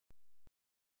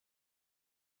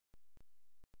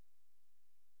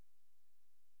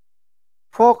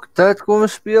Fuck, dit kom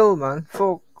speel man,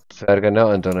 fuck. Werk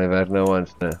nou Anton, hy werk nou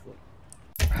eens, nee.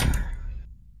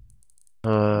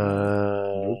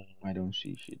 Nope, I don't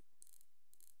see shit.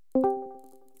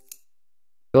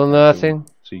 Still nothing?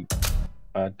 See,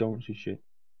 I don't see shit.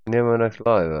 Nee, maar niks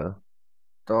live, hè?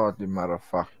 Dat die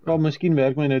motherfucker. Oh, miskien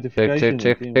werk my notification.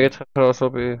 Check het gegras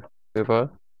op hier.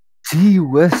 Gee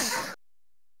whiz.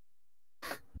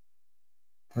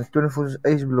 Wat kunnen voor ons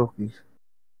ijsblokjes?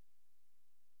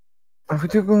 Of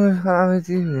het ook om gaan met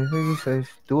die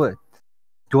is dood.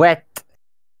 Dood.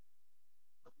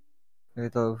 Ik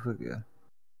weet al over ja.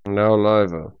 Nou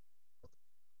live, hè?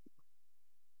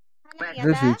 Dit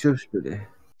is YouTube spelen.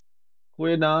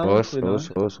 Goeienaand.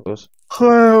 Goos.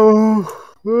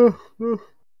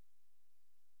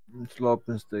 Slaap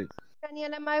in steek. Kan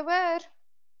julle my hoor?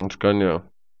 Ons kan ja.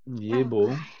 Jebo.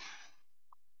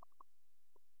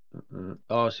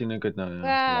 Sien ek het nou.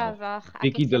 Ja, wag.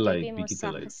 Bietjie delay.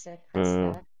 Sorry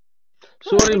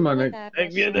Sorry man,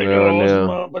 ek weet ek was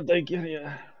maar partykeer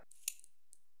ja.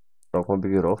 Nog 'n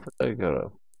bietjie rof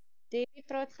partykeer. Wie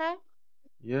praat jy?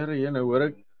 Here, nou hoor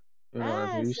ek.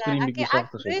 Jy stream bietjie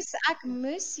sagter. Ek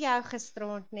moes jou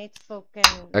gisterond net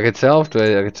fucking. Ek het self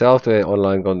twee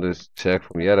online kon dus check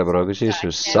van here bro, ek is so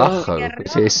sag. Ek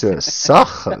is so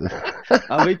sag.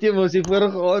 Weet jy mos die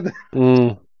vorige aand.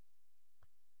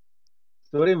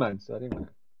 Sorry man.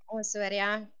 Oh, sorry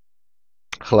ja.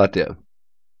 Glad jy.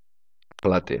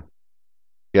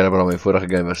 Here bro, my vorige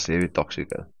game was sewe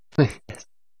toksieke.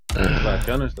 Wat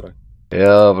kan ons draai?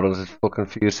 Ja, bro, ons het fucking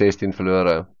 4-16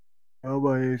 verloor. Ja,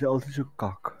 maar jy is altyd so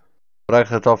kak. Vrek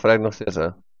het al vrek nog steeds, hè?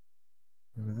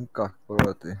 Kak,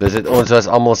 wat hè? Dis dit ons was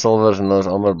almal silvers en ons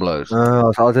almal blues.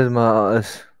 Ons altyd maar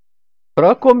is.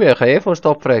 Bro, kom jy, gaan jy vir ons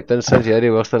stop vrek, dan sins jy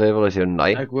die hoogste level as jou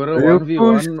naai. Ek hoor 'n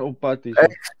 1v1 op pad hier.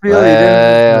 Ek speel hierdie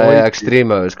ja, ek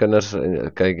stream ou, kinders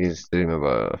kyk hier stream ou.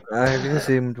 Ek weet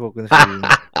jy moet ook in stream.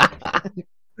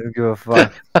 Don't give a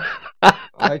fuck.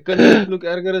 Ek kan nie vloek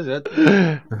erger as dit.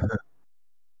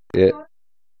 Ja.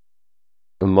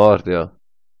 Maart, ja.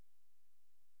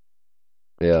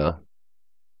 Ja.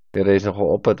 Jy reis nog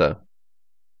op het, hè?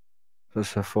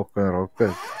 Dis 'n fucking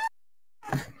rocket.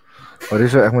 Maar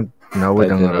dis ek moet nou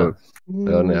ding rook.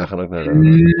 Ja, nee, ek gaan ook nou.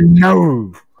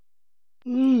 Nou.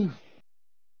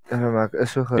 Ja, maar ek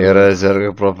is so gerus. Here,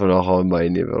 sorg prof nog aan my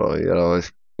nie, bro. Here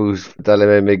was poes. Vertel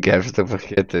my my gaps wat ek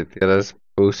vergeet het. Here is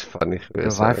poes van nie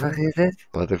gewees. Wat vergeet het?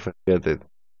 Wat ek vergeet het.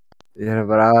 Here,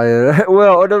 bra.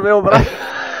 Wel, onder wil bra.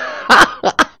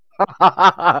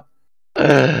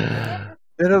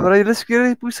 Here, bra, jy skeer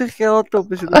die poes se geld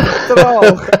op, is dit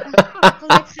traag.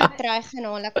 Ek gaan terug en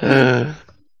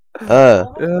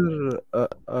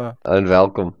En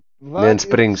welkom. Nee, in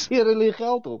Springs. Hier hulle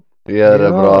geld op. Ja,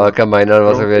 bro, ek en myne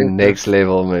was weer next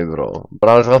level my bro.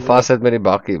 Bro, ons gaan vassit met die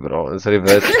bakkie, bro. Ons ry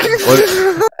wit.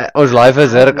 Ons live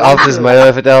is ruk af, dis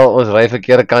my vertel, ons ry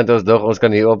verkeerde kant ons dog, ons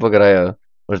kan hier op ry.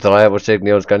 Ons draai op ons sê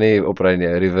nee, ons kan nie opry nie.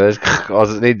 Reverse, ons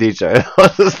is nie DJ.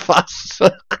 Ons is vas.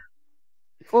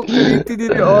 Fuck, dit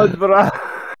die aard, bro.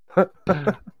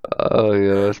 Oh,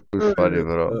 ja, is poes funny,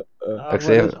 bro. Ek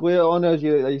sê goeie aan as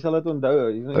jy sal dit onthou.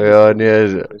 Ja,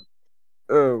 nee.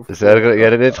 Dis jy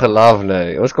het net gelaaf,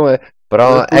 nee. Ons kom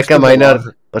bro, ek en myne,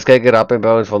 ons kyk hier rap en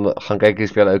bou, ons gaan kyk hier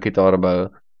speel ou gitaar bou.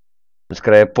 Ons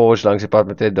kry 'n Porsche langs die pad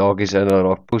met net dakies in en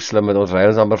raak poeslim met ons ry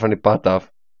ons amper van die pad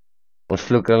af. Ons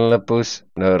vloek in hulle poes,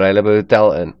 nou ry hulle by die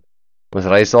hotel in. Ons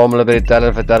ry saam hulle by die hotel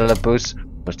en vertel hulle poes.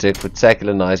 Ons check vir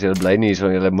secular nice, julle bly nie hier so,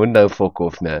 julle moet nou fok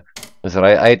of nee. Ons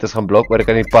ry uit, ons gaan blok oor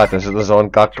kan die pad, ons sit ons aan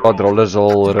kakplaat,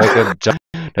 rollersol, rukke.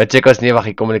 Nou check ons nee, wag,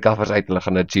 hier kom die kaffers uit, hulle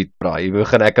gaan nou cheat, bra. Hier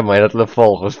begin ek en my dat hulle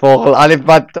volg. Ons volg al die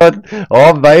pad tot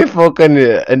by fucking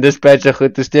in dispatcher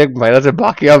goed te steek, my dat 'n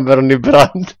bakkie amper in die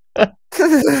brand.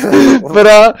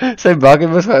 Bra, sy bakkie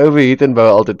was vir overheat en bou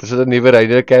altyd. Ons het 'n nuwe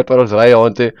radio camper, ons ry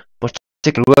aan toe. Ons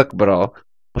check rook, bra.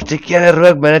 Ons check hier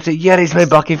rook, man. Ek sê, "Hier is my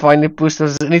bakkie finally poes."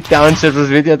 Ons is in die township, ons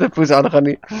weet jy dat 'n poes aangaan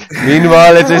nie.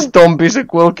 Meanwhile, het sy stompie se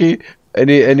koeltjie in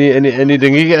die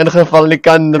dingetjie ingeval in die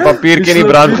kan, 'n papiertjie in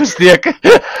die brand gesteek.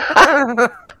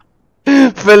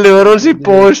 Verloor ons die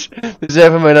Porsche. Dis sê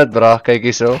vir my net bra, kyk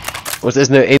hierso. Ons is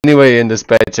nou anyway in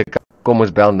dispatch. Kom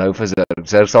ons bel nou vir Zerk.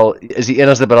 Zerk is die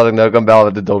enigste brand ek nou kan bel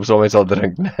wat 'n dop sommer sal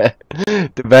drink, nee.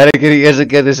 Toe werk ek die eerste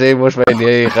keer te sê mos my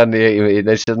nee, jy gaan nee,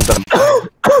 jy sit dan.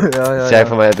 Ja. Sê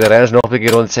vir my, die ry ons nog 'n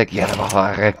bietjie rond sê ek, ja,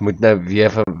 wag, ek moet nou weer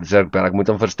vir Zerk bel. Ek moet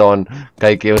hom verstaan.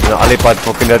 Kyk jy, ons nou al die pad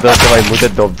fucking net ons my moet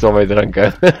 'n dop sommer drink.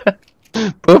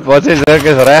 Poep, wat sê Zerk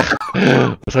is reg.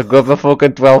 Ons gaan koop 'n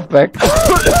fucking 12 pack.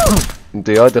 En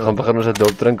toe ja, toe gaan begin ons 'n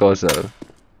dop drink also.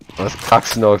 Ons kak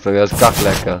snaaks, dit is kak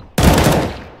lekker.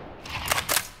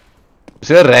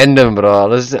 So random, bro.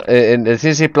 Dit is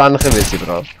nie sy plan gewees,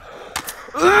 bro.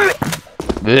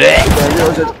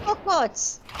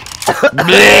 Kokots.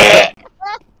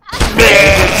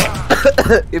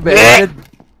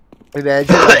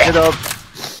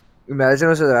 Imagine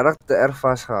ons het regtig te erg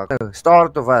vasgehak.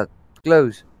 Start of wat?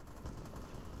 Close.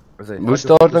 Hoe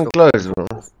start en close, bro?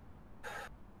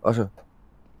 Aso.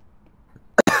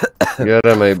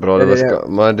 Jare my bro,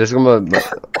 maar dis kom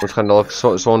ons gaan dalk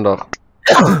Sondag.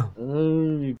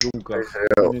 Kom kak.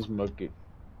 Dit is makkie.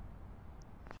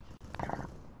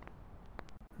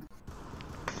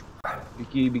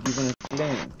 Bietjie van 'n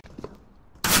klein.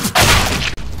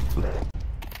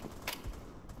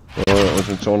 Ons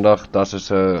het Sondag, das is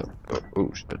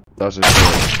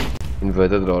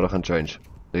inverted radar gaan change.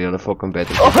 Die hele fucking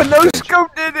battery. Oh, no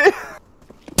scope dit.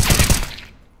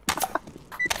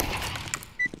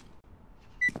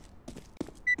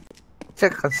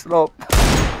 Check gaan slaap.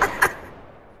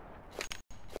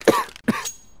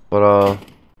 Bro.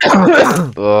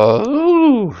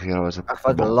 Ja, was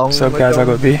Wat lang. So guys, I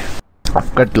got B.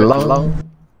 I've got long.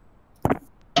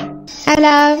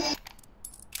 Hello.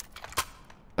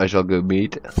 I shall go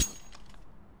meet.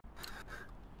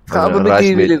 Gaan we met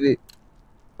die willen.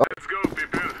 Let's go,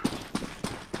 people.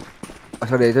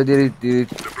 Sorry, die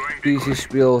PC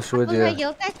speel so Ek wil deur. my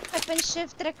heeltyd op 'n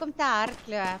shift druk om te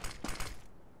hardloop.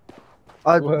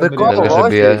 Ek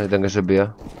dink is 'n B. Yeah,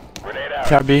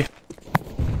 B.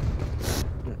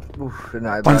 Oef,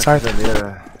 nee, One side.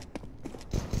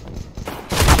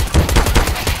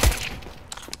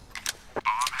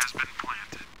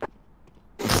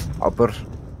 Upper.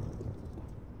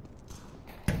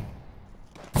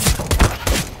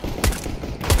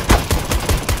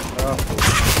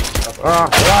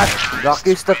 Wat?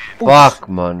 Lucky stuk. Fuck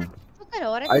man.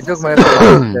 Hy het ook my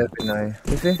gehelp, nee.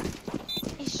 Sien?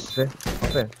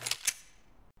 Sien?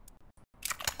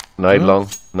 Night long,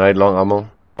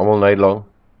 almal night long.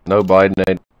 No bide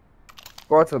night.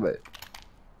 Kwaad verby.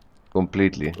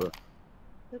 Completely.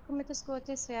 Hoekom met 'n skot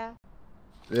is ja?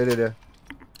 Nee.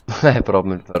 Nee, praat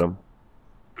met hom.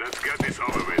 Let's get this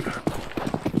over with.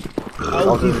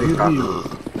 Altyd die kak.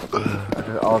 Dit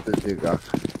is altyd die kak.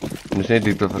 Dis net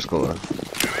diepte verskil.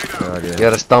 Ja, nee.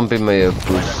 Jy stamp in my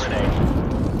poes.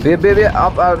 B, up,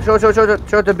 short,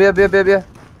 B.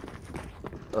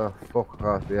 Oh, fuck,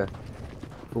 gaas, B.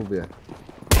 Full B.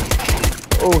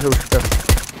 Oh, zo stuk.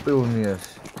 Veel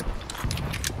niet.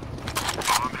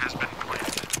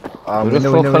 Hoe de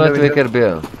fuck gaan het 2 keer B?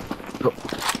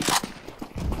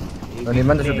 Nou,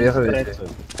 niemand is op B geweest.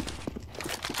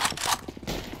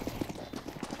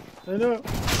 Hallo.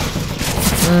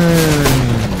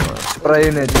 Spray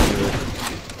net.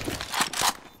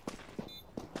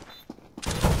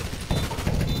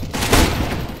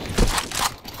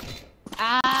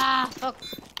 Fuck.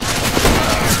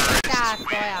 Kak,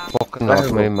 ja. Fucking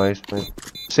knock my mouse, man.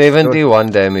 71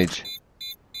 damage.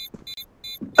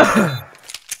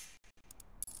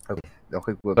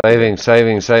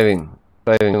 Saving.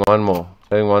 One more.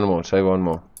 Save one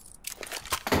more.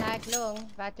 Night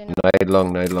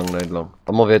long.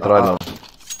 Allemaal weer try lang. Ik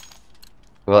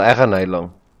wil echt een night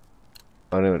long.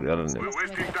 Oh nee, dat niet.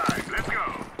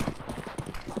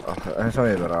 Ach, hij zou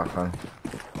even raar gaan.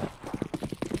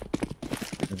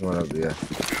 Dat is maar op weer.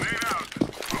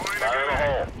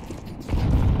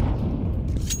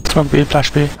 Smoke B, flash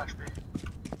B.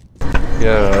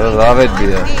 Ja, dat weet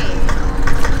je.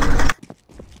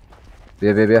 B.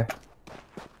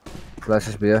 Flash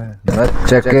is B.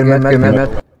 Check in met.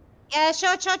 Ja,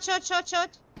 shot.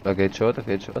 Oké, short.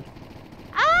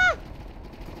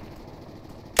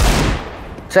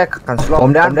 Check, kan slap.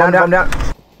 Kom down.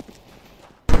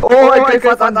 Oh, ik kijk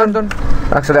wat aan doen.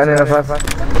 Ik zit in de 5.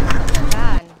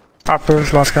 Upper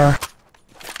is last guy.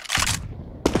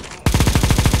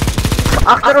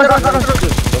 Achter ons.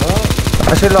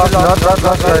 Als je last.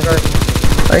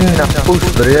 Een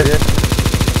push breed.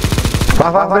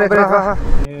 Wacht.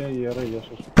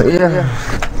 Ja.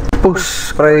 Push,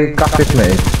 spray, kafjes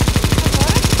mee.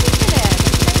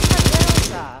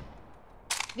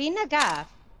 Wie na gaaf?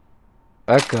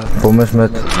 Ek. Kom eens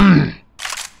met.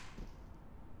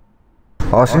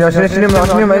 Als je niet.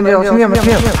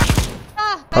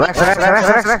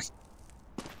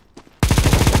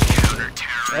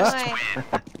 Rechts.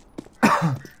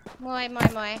 Mooi.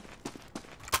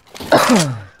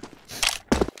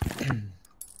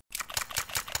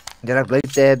 Direct blijf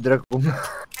tab druk om. Kan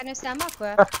je staan maar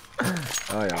hoor.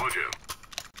 Oh ja.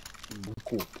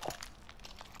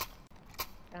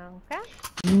 Dank.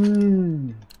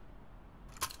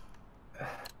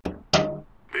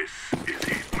 This is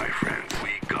it, my friends.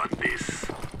 We got this.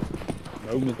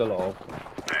 Nou met hulle af.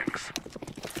 Thanks.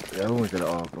 Ja, we moeten er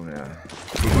afkomen, ja.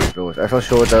 Hij is wel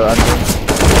short aan.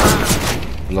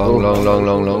 Long.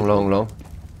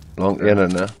 Long ene,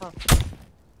 né?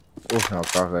 Oef, nou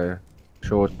kak,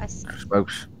 short, As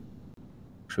smokes.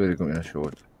 Ik zweer, ik kom in een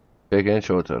short. Kijk in,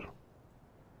 shorter.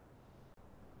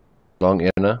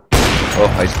 Long ene.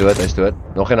 Oh, hij is dood.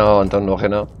 Nog een nou, Anton, nog een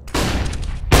nou.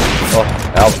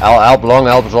 Oh, help long,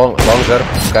 langer.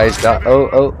 Kijk eens daar.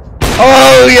 Oh. Oh,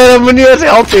 ja, meneer,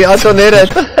 help die, Anton, net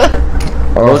het.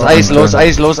 Los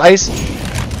ijs.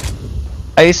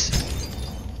 Ijs.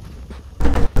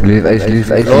 Lief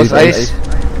ijs. Los ijs.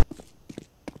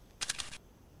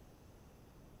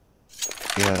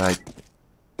 Ja, right.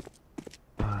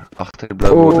 Achter de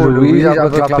blauwe box. Louise,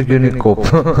 klap ik je in de kop.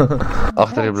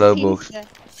 Achter de blauwe box.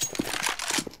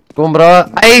 Kom bro,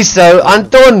 ijs nou,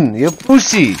 Anton, je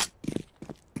pussy.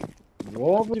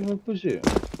 Wat ben je van pussy?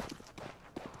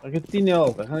 Ik heb 10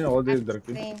 helft, ik ga niet al dit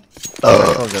drukken. nee.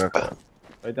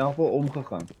 Hij is in geval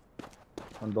omgegaan.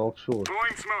 Van dalk soort.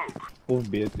 Throwing smoke. Of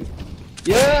beter.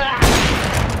 Ja!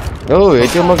 Oh,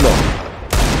 weet je hem ook nog?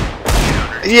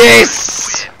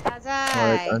 Yes!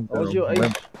 Azai. Als je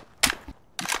ijs.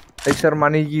 Ik zeg maar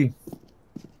niet.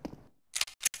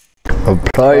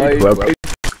 Apply.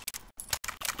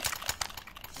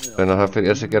 Ik ben nog even de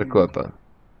eerste keer kopen.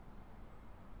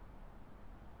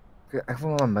 Ik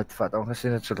vond hem met vat,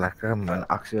 aangezien het zo lekker mijn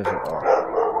actie is.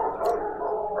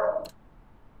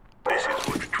 This is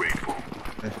what you train for.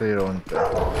 Even hier rond.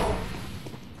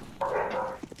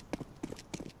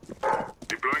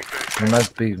 Deploying flash.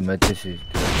 Met piek, met dit is.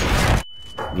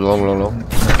 Long.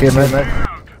 Oké, met.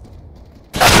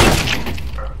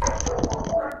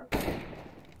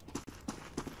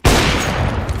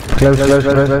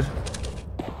 Close.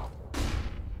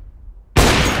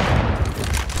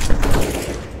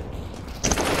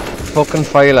 Fucking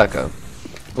fire lekker.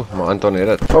 Oeh, maar Anton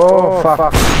heeft het. Oh, fuck.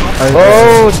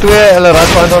 Oh, 2, hulle rat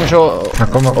van Anton zo.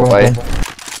 Kom.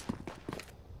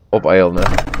 Op eil, né?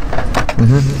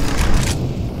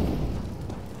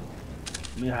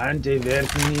 Mijn hand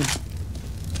werkt niet.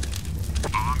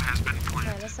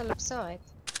 Ja, dat is al op side.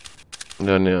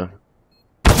 Dan ja.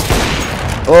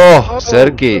 Oh,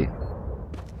 Serki.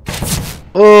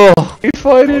 Oh, die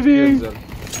fire ding.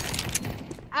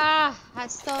 Ah, hij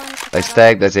staan. Hij is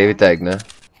tag, dat is even tag, né?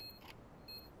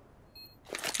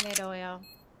 Nee, door ja.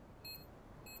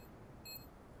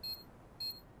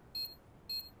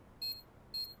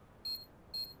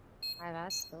 Hij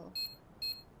was stil.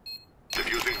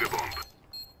 Defusing the bomb.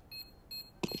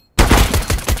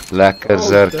 Lekker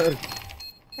Zerk.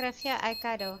 Krijg je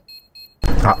Aikado?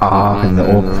 In de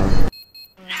op.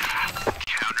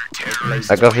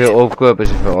 Hij kan veel opkopen als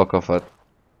je veel alcohol vat.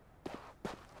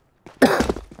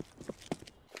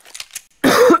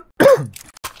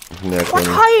 Nee, ik weet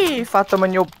niet. Hi, vat hem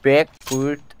in je bek,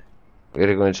 voet.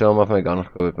 Ik wil niet zomaar van mijn gun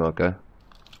gekoopt, maar oké.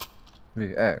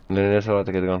 Wie, Nee, zo laat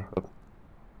ik het gun gekoopt.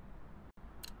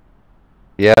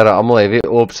 Ja, allemaal even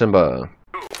op zijn bouw.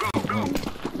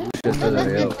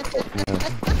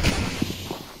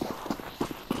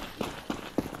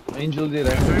 Angel die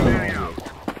rechter.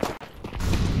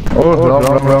 Oh,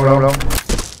 lang.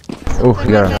 Oeh,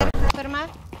 ja. Voor mij?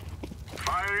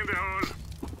 Fire in the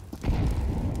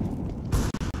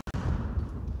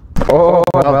hole. Oh,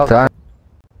 wel daar.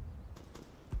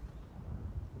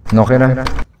 Nog een.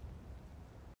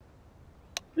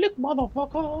 Flik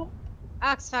motherfucker.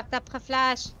 Ah, ik fucked up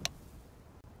geflash.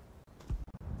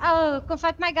 Oh, kom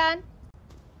vat my gun.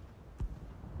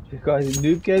 Je kan je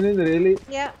nu kennen, really?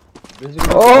 Ja.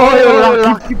 Oh,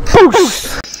 lucky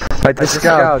poes. Hij is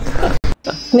scout.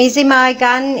 Missy, my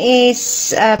gun is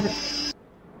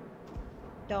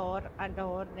door,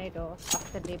 nee door,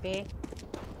 achter die B.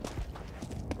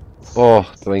 Oh,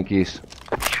 Twinkies.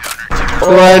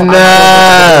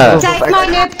 Twinne! Take my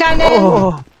nip gun.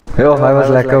 Heel, hij was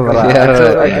lekker bra.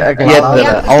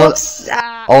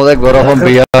 Al ik word op een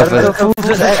bier af.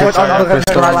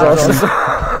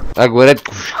 Ik word het.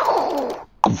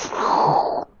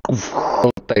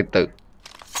 Altijd uit.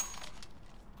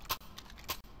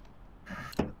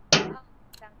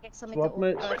 Swap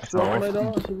mij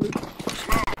dan, alsjeblieft.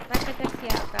 Wat betreft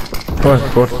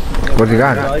jou, Word je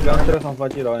gaan? Ja, ik ga terug en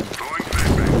vat je erin.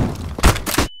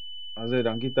 Allee,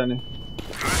 dankie Tanny.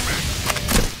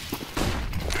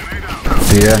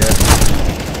 Ja.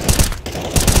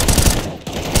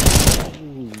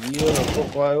 Hier, dat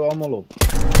toch wij allemaal op.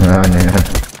 Ja, nee.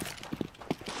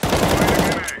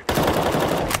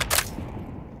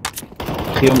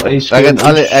 Geef hem eens.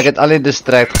 Ik heb alle de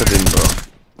strijd gedaan, bro.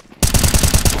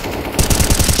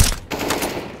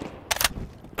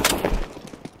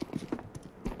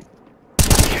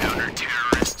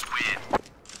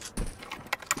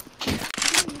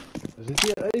 Zit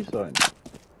hier eens zijn?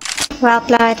 Well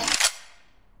played.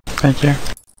 Thank you.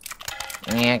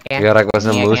 Ja, ek was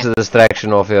 'n moeiste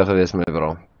distraction of jou gewees, my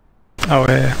bro. Oh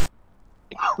ja.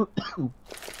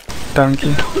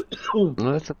 Dankie.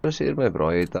 Nou, dit is 'n plesier, my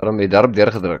bro. Jy het daarom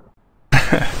deurgedruk.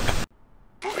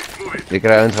 Jy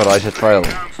kry ouens wat daai shit fail.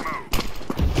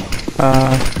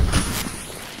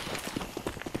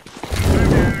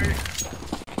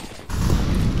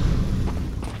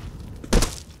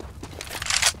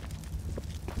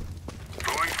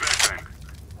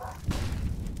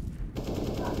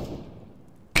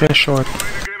 Okay, short.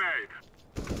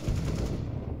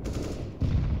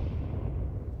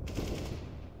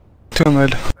 Two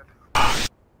mid.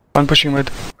 One pushing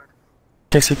mid.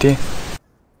 KCT.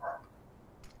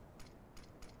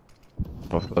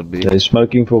 Of got B. They're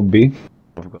smoking for B.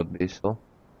 Of got B still.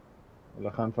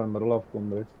 Hulle gaan van middel af kom,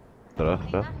 bro.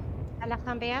 Terug. Hulle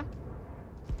gaan by jou.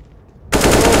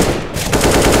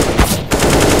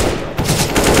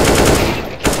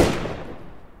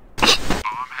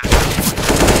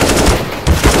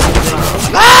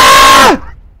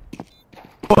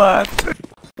 What?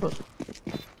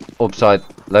 Opside.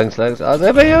 Langs. Ah,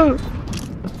 daar by jou.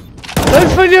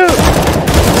 Langs van jou.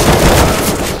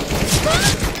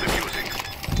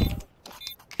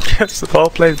 Yes, well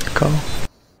played, Carl.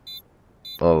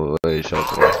 Oh, wait, shot.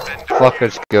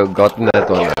 Fuckers gotten that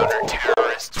one.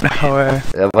 No way.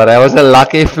 Yeah, but that was a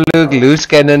lucky fluke, loose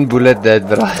cannon bullet dead,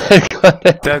 bro.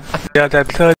 That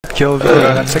third kill,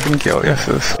 that second kill,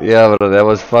 yes. Yeah, bro, that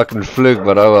was fucking fluke,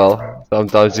 but oh well.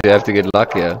 Sometimes you have to get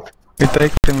lucky, yeah. We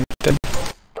take them.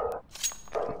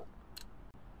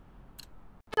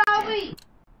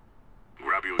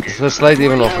 Is the slide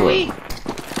even off work?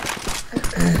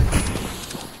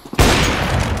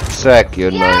 Sack,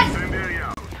 you're nice.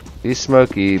 He's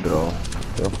smoky, bro.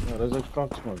 Ja, dat is ook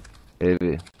kaksmoke.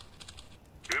 Heavy.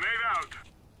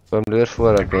 Kom deur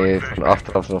voor, ek kan jy van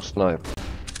achteraf nog snipe.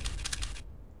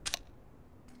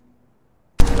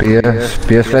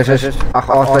 PS flashes. Ach,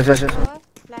 A flashes.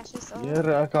 Flashes op. Hier,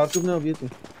 ek hardloop nou, weet jy.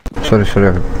 Sorry,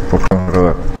 ek pop van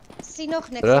roer. Sien nog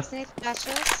niks, Terug. is net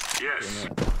flashes. Yes.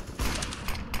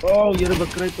 Oh, hier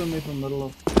bekruip hom met van middel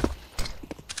af.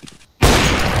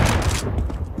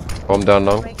 Kom down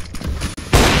nou.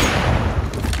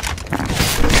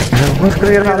 Wat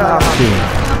kry jy aan actie?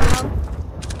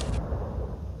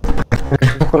 Ek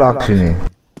het ook al actie nie.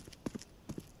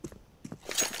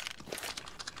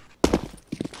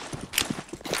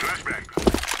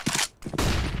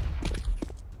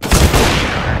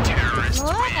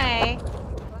 Mooi.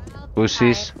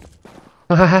 Pussies.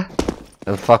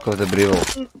 And fuck with the Briewel.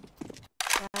 Well,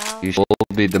 You shall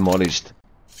be demolished.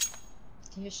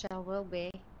 you shall will be.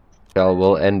 Shall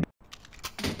will and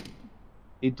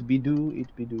It be do.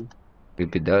 be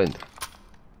don't.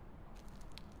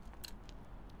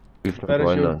 We've not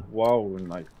going Parachute. on. Wow,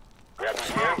 nice.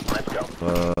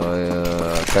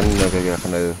 Kan nou kyk, ek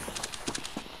gaan nou.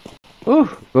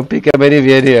 Kom piek my nie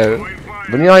weer nie.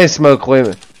 Moenie hy smoke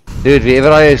gooi. Dude, wie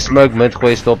ever hy smoke met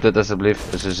gooi, stop dit asseblief.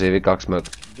 Dis 'n heavy kak smoke.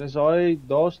 Dis daai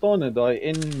daar staan het, daai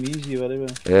N-Meesie, whatever.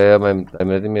 Ja, hy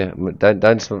moet nie meer.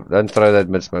 Don't throw that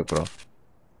mid smoke, bro.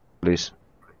 Please.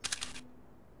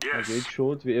 Ek weet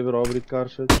short, wie ever daar by die kar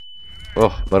sit.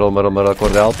 Middel,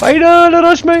 Cordel. Hulle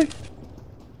rush my.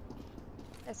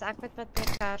 Is ek met wat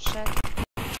met kar sit.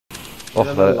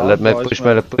 Let my push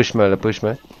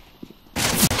me.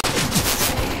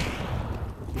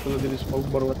 Hulle het die smoke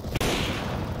bar wat.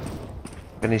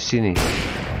 Kan nie sien nie.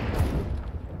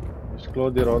 Dis klaar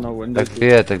die raad na window. Ek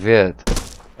weet.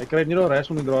 Ek kry nie daar regs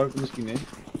om die draai miskien hè.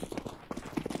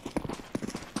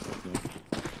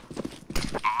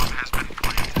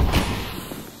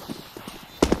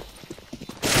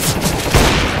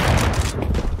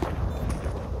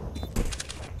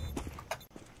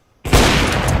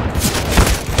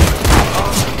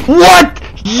 What?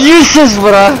 Jesus,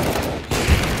 bro.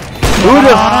 Hoe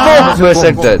de fuck mis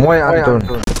ek dit? Mooi Anton.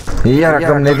 Ja, ek het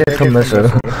hom net gemis hoor.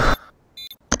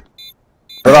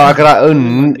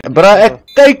 Bro, ek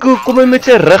kyk hoe kom hy met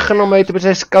sy rug en hom uit op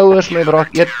sy skouers, my bro,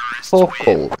 ek eet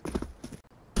fokol.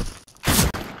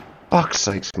 Fuck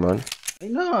sakes, man.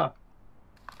 Ja.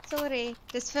 Sorry,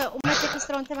 dis vir omdat ek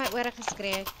gisterand in my ore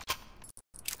geskree het.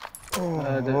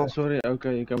 Sorry,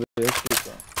 okay, jy kan weer skiet.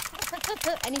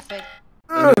 In die fik.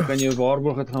 En dan kan jou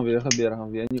waarborg het gaan weer gebeur,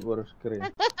 gaan weer in die ore skree.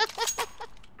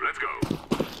 Let's go.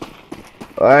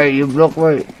 Hey, you block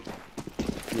my.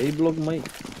 Jy blok my.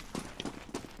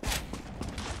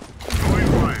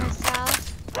 Myself.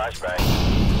 Flashbang.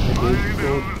 Ek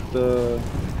het tot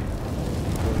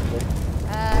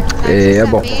Ja,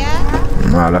 bok.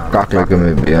 Maar hulle kak lekker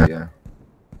met B.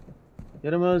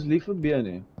 Jare maar is lief vir B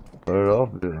nie. Wat is af,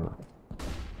 dude?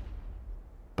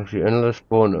 As jy in hulle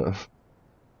spawne.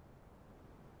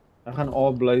 Hy gaan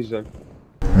A blazer.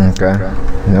 Okay.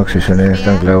 En ook soos wanneer ek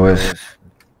dink low is.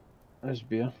 Is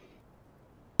B.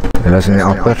 Hulle is in die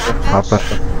appers.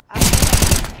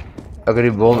 Ek het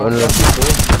die bom in.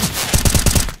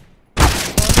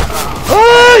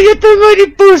 Oh, jy het my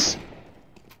die poes.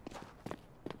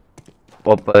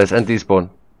 Op is in T-spawn.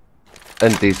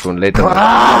 In T-spawn, letterlik.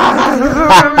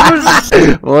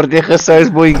 Word jy gesous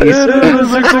boetjies.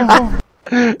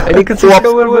 En ek het swap.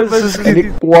 En ek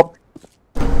kwap.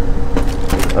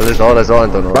 Hulle is daar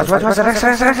in ton. Wat, rechts.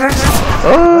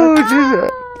 Oh, Jesus.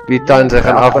 Die tans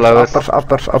gaan aflouwers.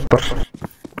 Appers.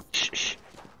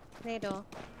 Nee daar.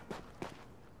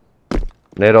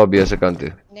 Net daar bese kant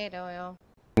toe. Nee daar, ja.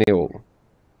 Nee hoor.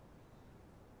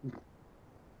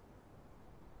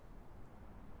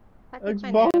 Ek's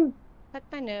bang. Pat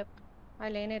my nip. Hy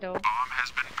lê net daar.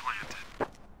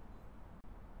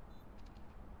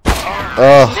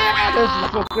 Oh, Dis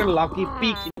fucking lucky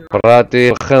peak. praat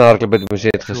toe, begin hardloop met die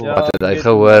museum gespat het. Hy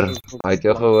gehoor. Hy het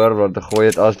jou gehoor want hy gooi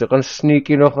dit as jy kan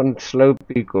sneaky nog in slow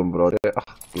peak kom, bro. Ag,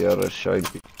 jare shine.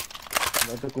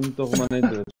 Wat kom tog maar net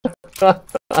dus.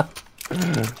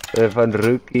 Van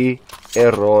rookie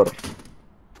error.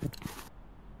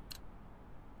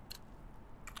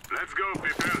 Let's go,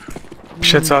 people.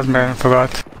 Shit, sauce, man.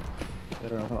 Forgot. Hier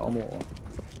gaan almal.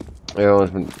 Ja,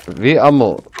 ons moet wie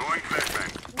almal. Throwing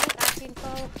flashbang. Net 18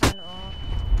 paal gaan af.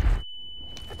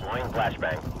 Deploying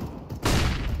flashbang.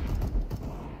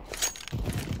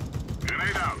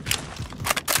 Grenade out.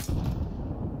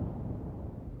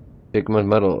 Ek iemand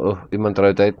middel. Oh, iemand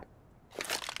ry uit.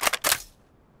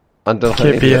 Anton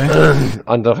KP,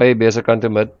 Anton gaan jy besig kant toe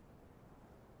met.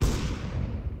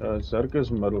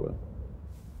 Circus middel.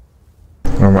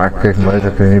 Maar ek kyk maar dat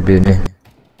ek nie ben nie.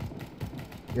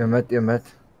 Jy met.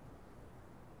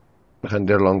 Ek gaan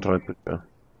deur lank draai put. Ja.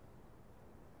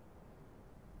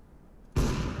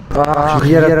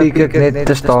 Hier piek ek net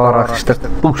te stadig, stuk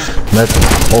poes met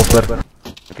offer.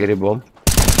 Ek het die bom.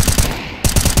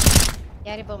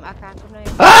 Ja, die bom, ek kan kom nou.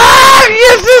 Ah,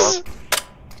 Jesus!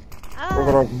 Ek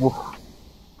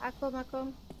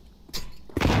kom.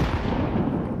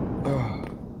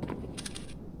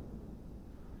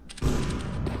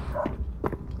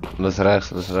 Dis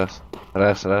regs.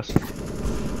 Regs.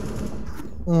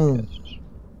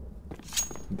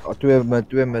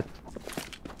 Twee met.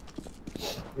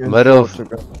 Middel.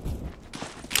 Flashbang.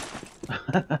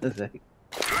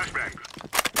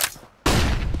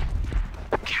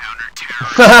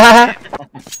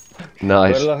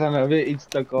 Nice. Hulle gaan nou weer iets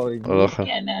te call. Hulle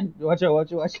gaan- Watch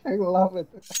out. I love it.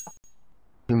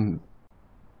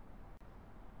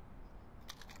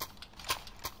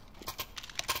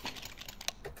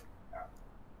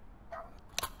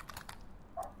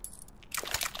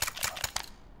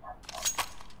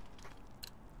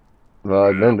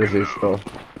 Waar dan dis is zo.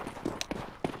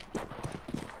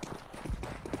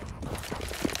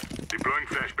 Deploying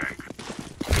flashbang.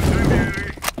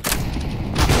 Incendiary.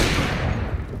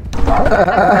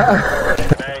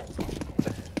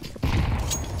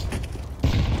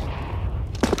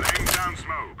 Laying down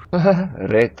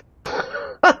smoke. Red.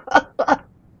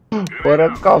 What a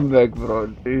comeback, bro.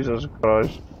 Jesus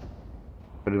Christ.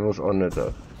 But it was on it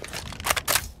though.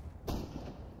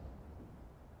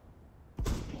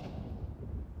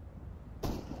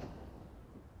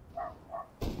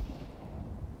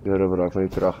 Deur brak van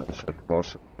die krag en sit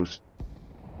pas poes.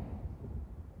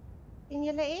 Sien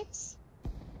julle iets?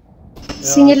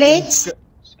 Sien julle iets?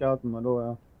 Scout middel,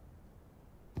 ja.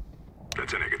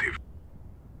 That's a negative.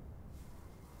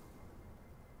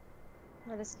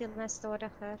 Hulle speel my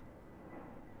stadiger.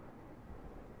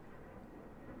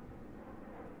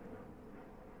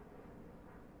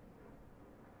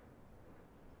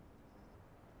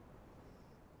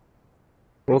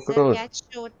 Ook Jy roos. het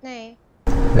shot, nee.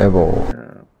 Jawel.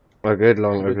 Ek het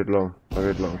lang.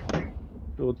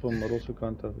 Dood van middel se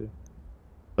kant af.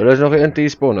 Hulle is nog in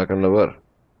T-spawn, ek kan hulle hoor.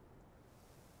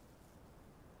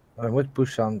 Ek moet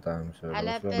push sometimes.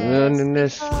 Hulle nee.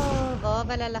 waar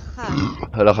wil hulle gaan?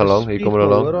 Hulle gaan lang, hier kom hulle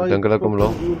lang. Ek dink hulle kom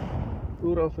lang.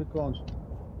 Oor Afrikaans.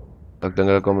 Ek dink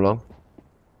hulle kom lang.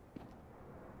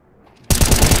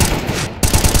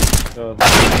 Ja.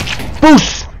 Poes!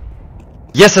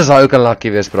 Jesus, hy ook 'n lucky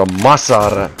wees, bro.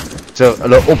 Massa. So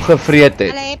hulle opgevreet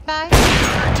het. Hulle het my.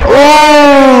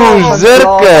 Oh,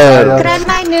 zirkel. Kry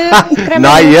my nu.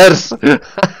 Nice.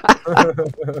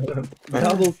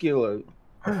 Double kill.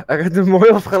 Ek het hom mooi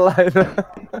afgelei.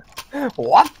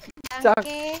 What?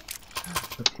 Dankie.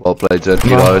 Well played, Zirkel.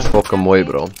 That was fucking mooi,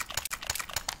 bro.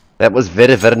 That was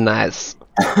very, very nice.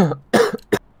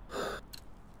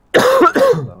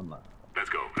 Let's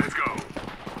go.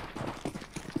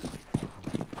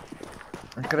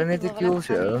 kry net die kills,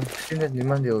 ja. Ek sien net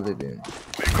niemand die hele tyd doen.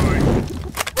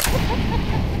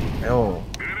 Jo.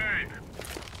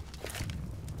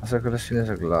 As ek hulle sien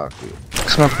is ek lucky.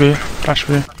 Smoke B, flash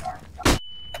B.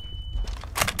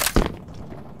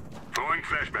 Throwing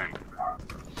flashbang.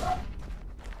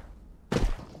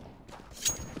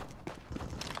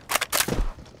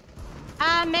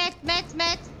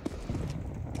 Met.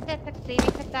 Dit ek sê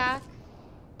nie getak.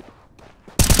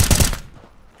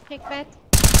 Kijk met.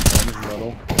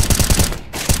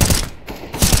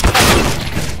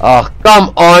 Ag, come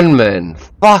on man.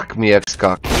 Fuck me, ek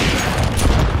skak.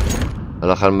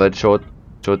 Hulle gaan met shot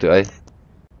toe uit.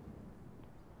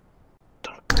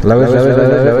 Lowes.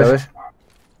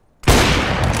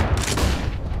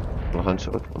 We gaan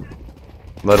shot.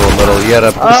 Middel,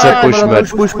 here,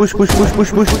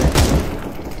 push met.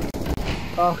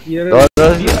 Ag, jere.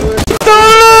 Daar is.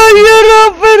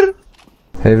 Here, ver.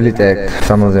 Heavily tagged,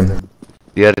 some of them.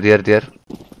 Deur.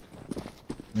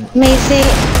 Mense.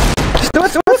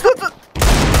 Stoot!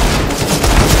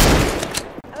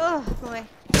 Oh, mooi.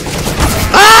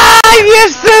 Ah,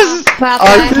 Jesus!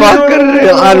 I'm fucking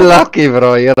real unlucky,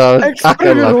 bro. Here, I'm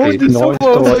fucking lucky.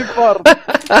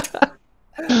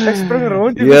 Ek spring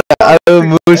rond. Ja, ou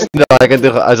moes nou, ek het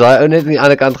as hy ou net aan die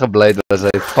ander kant gebly het, was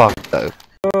hy fucked ou.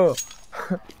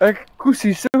 Ek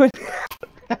koesie so.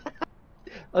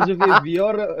 Asof jy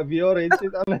VR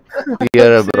headset aan het.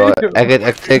 Here bro,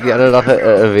 ek kyk die ander dag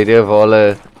 'n video waar hulle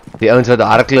die ouens wat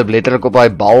hardloop letterlik op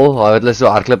daai bal, hulle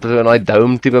so hardloop so in daai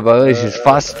dome tipe bou, is jy's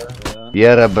vas.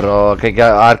 Here bro, kyk jy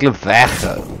hardloop weg.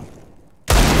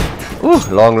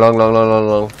 Lang.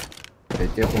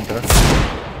 Weet jy kom terug.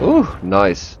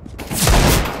 Nice.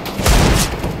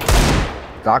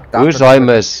 Dak. Hoe's hy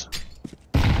mis?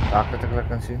 Dak wat ek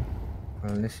kan sien.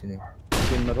 Kan nie sien nie.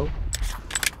 In middel.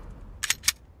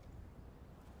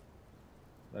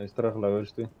 Hy is terug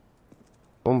Louwers toe.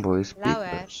 Kom boys.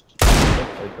 Louwers.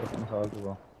 Hy terug ingehaal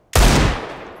wel.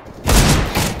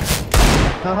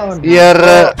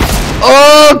 Here.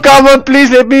 Oh, come on please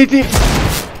let me eat.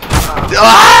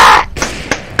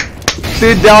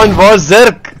 Sit down, was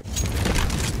zirk.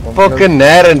 Fucking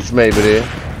nergens my bro.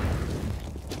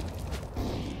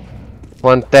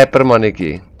 One tapper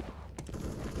mannetjie.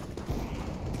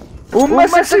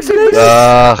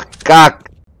 Ag, kak.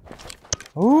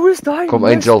 Hoe is daai? Kom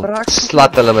Angel,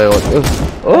 slat hulle my op.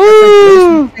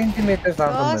 Centimeters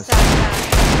daar gemis.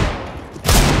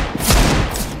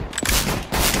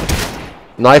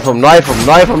 Knife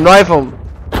him.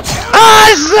 Ah,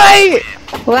 sy!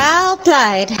 Well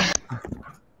played.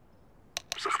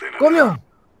 Kom jong.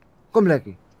 Kom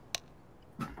Blackie.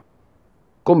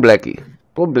 Kom Blackie.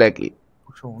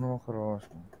 Ek sou nog geraas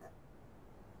man.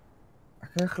 Ek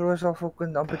kan groot al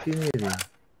fucking amper 10 hierdie.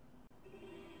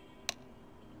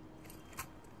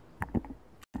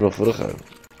 Nog vroeg hou.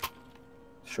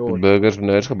 Die Short. burgers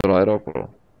nou eens gebraai raak bro.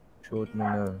 Short my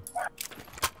nou.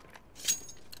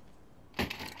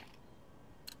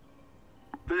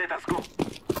 Let us go.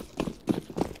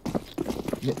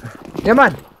 Ja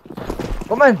man.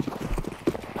 Kom in.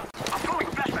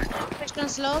 Push dan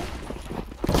slow.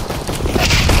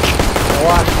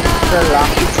 Wat? Te laat.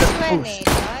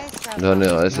 Nee,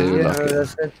 hy sê jy Ja, lucky. dat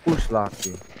is net push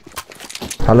laakie.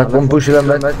 Hulle kom push hulle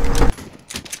met.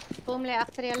 Boom lê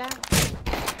agter julle.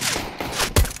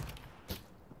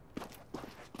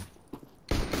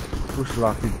 Push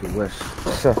laakie toe was.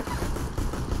 So.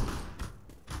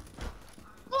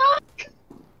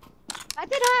 Wat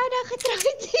het daai ou nou getroud?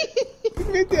 Ek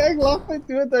weet jy, ek lag my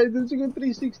dood, hy doen seker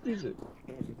 360's.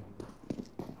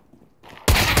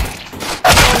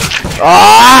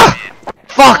 Ah!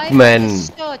 Fuck man.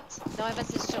 Daai was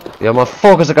 'n shot. Ja maar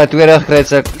fuck as ek hy tweede gekry het,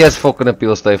 sou ek eers fucking 'n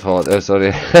pielstyf gehad. Oh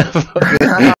sorry.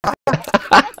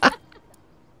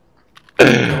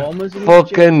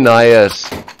 Fucking nice.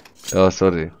 Ja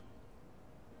sorry.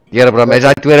 Here bro, mens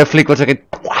hy tweede fliek wat ek het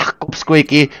kop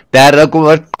skootjie, derde kom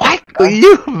wat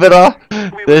you bro.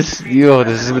 Dis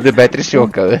met 'n battery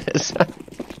shock ou.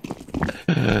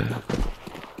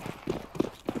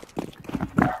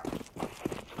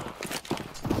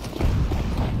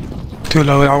 Two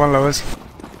low, one lowers.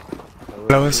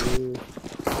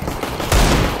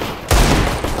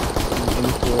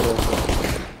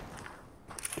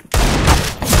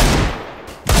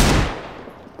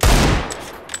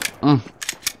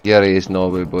 Here he is now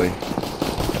boy.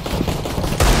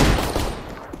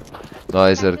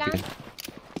 Nice Erkie.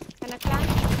 Kan ek klaar?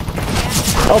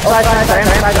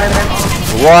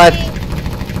 What?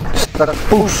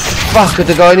 Fuck, het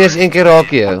ek gou nie eens een keer raak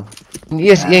jou. Nie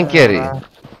eens een keer nie.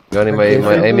 Ja nie, my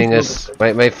aiming is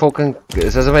my fucking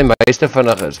is asof my meeste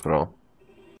vinnig is, bro.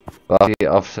 Wag hier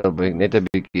af, so net 'n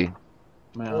bietjie.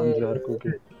 My hand werk ook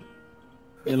nie.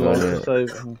 Een laaste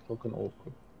save en fucking op.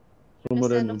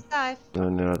 Sommer Is in. nog safe?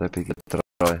 Nee, dat heb ik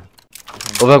getraai.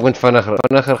 Of ek moet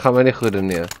vinniger gaan my nie goed doen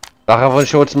nie. Daar gaan van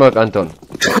short smoke, Anton.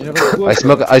 Hy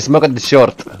smoke at the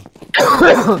short.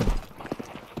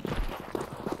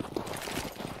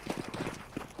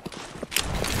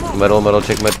 Middle,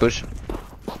 check my push.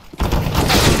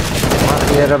 Ag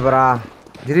here bra.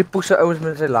 Hierdie poese ouens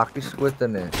met sy lakkies skote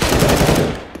nee.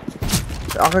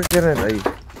 Elke keer net uit.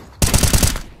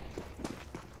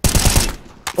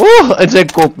 In sy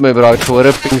kop my bra, ek hoor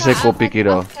 'n ping sy koppietjie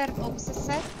daar. Op sy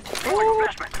sit.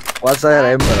 Wat sê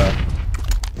hy bra?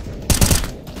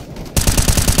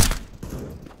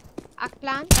 Ek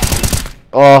plan.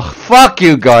 Oh, fuck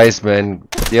you guys man.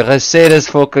 Jy gesê dis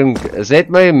fucking is net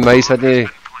my muis wat nie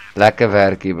lekker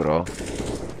werk hier bro.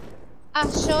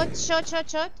 Shot.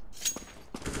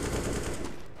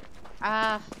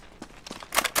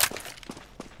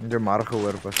 Jy maar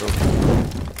gehoor pas op.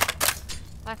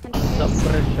 Wat kan ek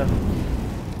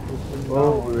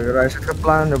Oh, jy is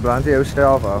geplan, nou brand jy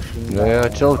jouself af. Ja,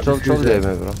 chill jy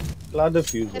my bro. Laat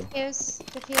diffuse. Diffuse.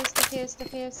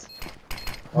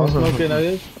 As nou kan hy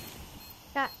is.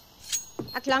 Ja.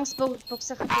 Ek langs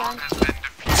bokse geplan.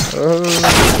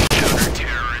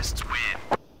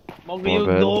 Maak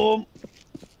jy dom.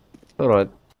 Alright.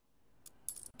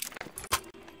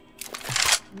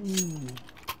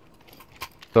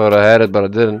 Sorry, I had it, but I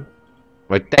didn't.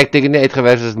 My tactiek het nie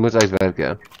uitgewerk soos dit moes uitwerk,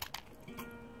 ja.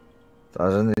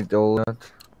 Dat is niet al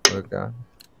net. Okay.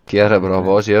 Kere bro,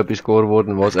 waar is jy op die scorebord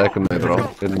en waar is ek en my bro?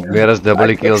 Ek het meer as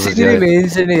dubbele kills as Die jy.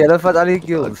 mense nie, hulle vat al die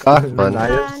kills. Kak man,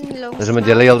 dis omdat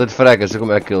julle heeltyd vrek is,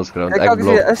 hoekom ek kills kry, want ek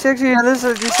blok. As ek sê julle is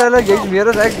dieselfde, jy's meer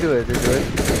as ek dood, jy weet.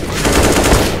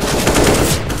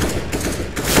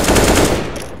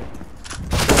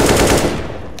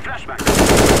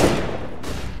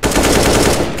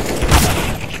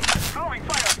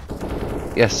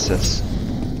 Yes.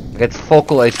 Ek het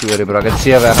fokkel uitgehoor, bro. Ek het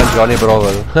 7 weg aan Johnny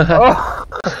Briewel.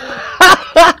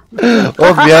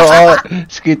 Op jou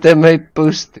skiet hy my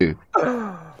poes toe.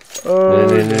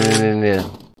 Nee.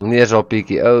 Nie is op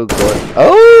piekie. Oh god.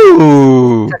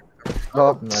 Oh!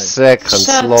 Slap my. Sek gaan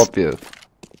slap jou.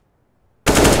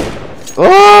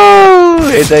 Oh!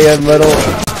 Het hy in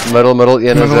middel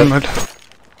 1 is dit.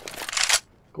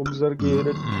 Kom Zerkie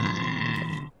hier.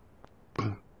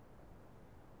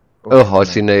 Oh, hy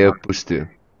sien na jou poes toe.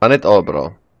 Gaan net A, bro.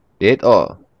 Jy het A.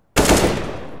 Oh.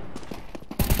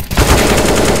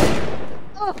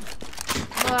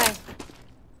 Mooi.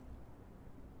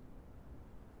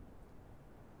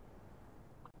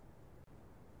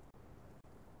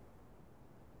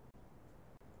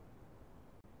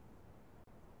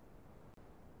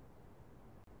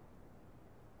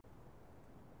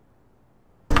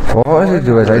 Wat is dit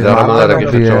doen? Hy's maar op B.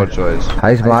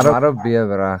 Hy's maar op B,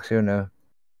 bro. Ek sê jou nou.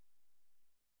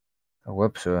 Ek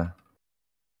hoop so.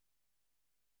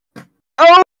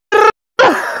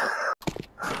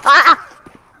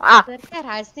 Burger,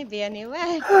 hy is nie weer nie,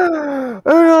 hoor.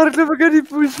 Oh, ek loop ek in die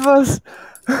poes was.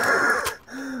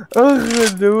 Ag,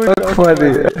 dood. Ek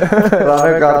funny.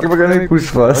 Ek loop ek in die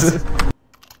poes was.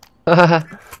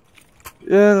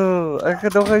 Ja, ek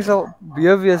het nog hy sal B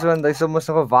wees want hy sal mos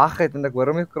nog gewag het en ek hoor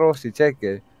hom nie cross nie, check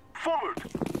hè.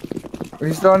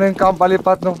 Hy staan in kamp al die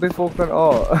pad nog by volk van A.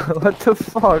 What the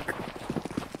fuck?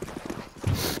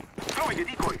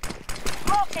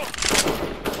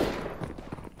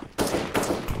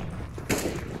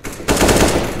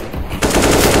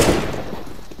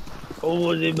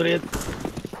 Oh, die breed.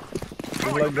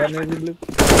 Hoe lang dan nie die blik?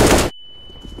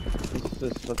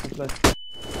 Dis wat is dit?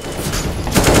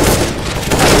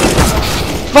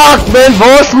 Fuck man,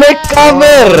 waar is my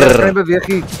cover? Geen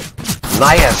beweging.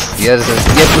 Nice. Hier is 'n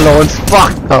etel ons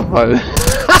fuck up hou.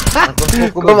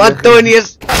 Kom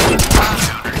Antonius.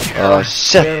 Oh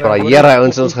shit, bro, hier hy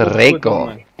ons gerek al.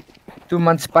 2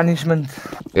 months punishment.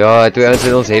 Ja, toe ons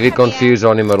het ons heavy confused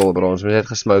aan die middel, bro. Ons het net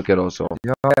gesmoke hier daarso.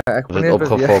 Ja, ek Ons het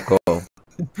opgefokkel.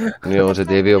 Nee, ons het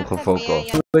heavy opgefokkel.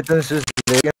 Dit is soos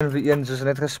 1v1 soos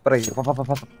net gesprei. Ja, maar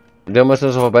ons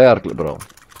is al by hardloop, bro.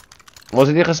 Ons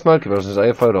het nie gesmoke, bro, ons is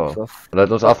eie fout daar. Hulle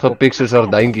het ons afgepik soos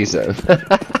sardyntjies.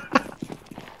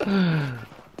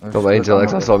 Kom Angel, ek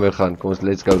sal saam mee gaan. Kom ons,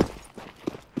 let's go.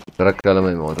 Druk hulle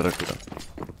my man, druk hulle.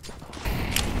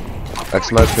 Ek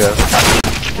smoke weer.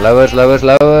 Lowers.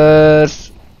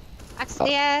 Ek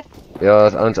steer. Ja,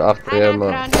 is ons agter jou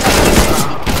maar.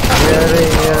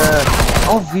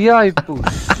 Al wie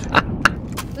poes.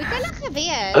 Hoe het hulle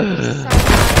geweet?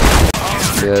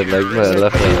 Ja, dit lyk my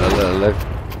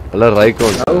hulle ryk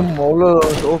ons. Ou molle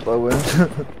ons op ouens.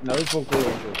 Nou fokkel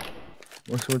ons.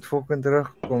 Ons moet fucking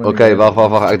terugkom. Okay, wag.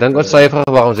 Ek dink ons syfer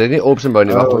gewag, ons het nie op sy bou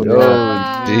nie. Wag. Oh, nee.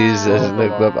 Oh, Jesus,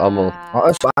 ek koop almal. Maar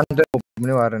is bande op,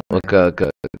 nie waar nie. Okay.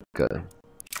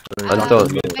 Anton.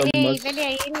 Wil jy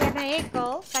hier in 'n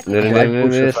hekel?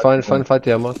 Nee, fine, vat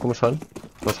jy maar. Kom ons gaan.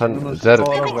 Ons gaan zerk.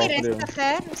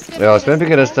 Ja, speel 'n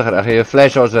bietjie rustiger. Ek gee jou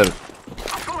flash oser.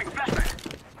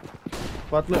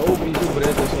 Vat my op, hier so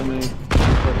breed is aan my.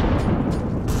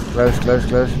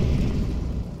 Close.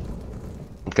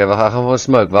 Okay, wag, ek gaan vir ons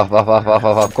smoke.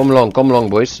 Wag. Kom long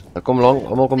boys. Kom long,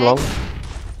 almal kom long.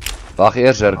 Wag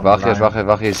eers, Zerk. Wag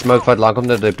eers. Smoke vat lank om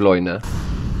te deploy, né?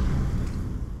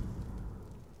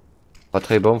 Vat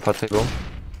jy bom?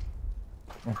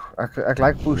 Ek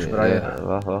like push, Brian.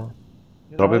 Wag.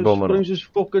 Drop die bom maar. Ons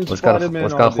Ons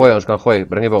kan gooi.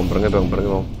 Bring die bom. Ek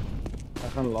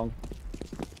gaan lank.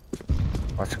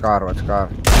 Wat skaar.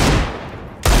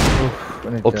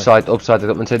 Opside, ek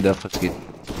het met sy dif geskiet.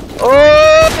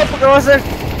 Wat was ek?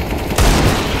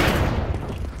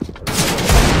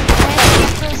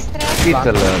 Skiet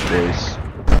hulle, boys.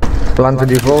 Planten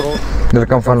die vol. Dit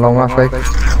kan van lang af kyk.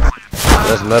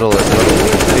 Dis middel.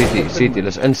 City,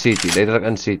 dis in City, letterlik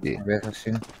in City. Weer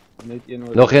gesien.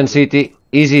 Nog een City.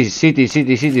 Easy,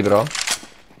 City, bro.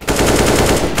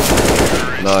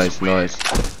 Nice.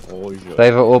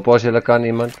 Styf op as jy kan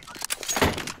iemand.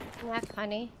 Ja, ek gaan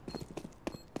nie.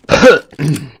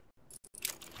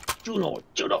 Juno.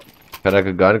 Kan ek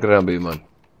 'n gun kry by iemand?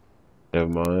 Never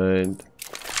mind.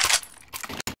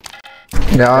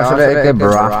 Ja, so ek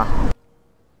bra.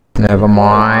 Never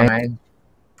mind.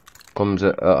 Kom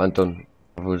ze, Anton.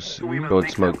 Who's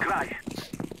short smoke?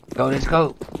 Go, let's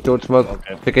go. Short smoke.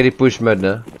 Okay. Pick die push mid,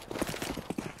 né?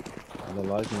 Hulle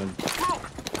like my.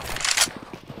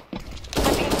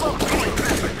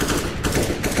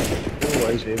 Oh,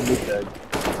 hy's heavily tagged.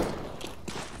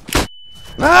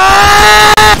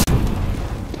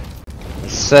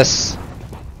 Sis.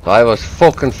 Daai was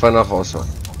fucking vinnig also.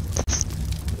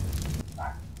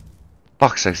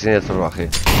 Fuck, ek sien net verwag hier.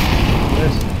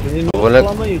 Yes, wil jy nog Gewoonlik-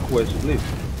 vlamme hier gooi asseblief?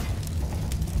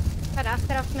 Van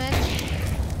agteraf met.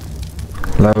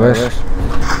 Lewis.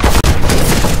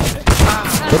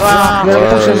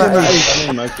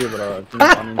 Nee, my keer bro. Ek doen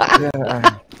aan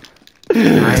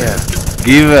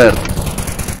Giver.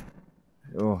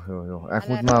 Jo. Ek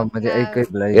moet maar met die AK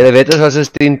bly. Jy weet ons was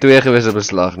 10-2 gewees op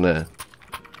beslag, né?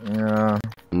 Ja.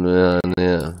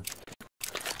 Nee.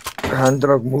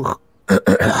 Handdruk moeg.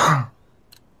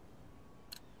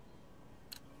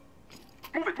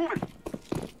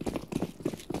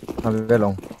 Gaan wel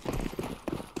om.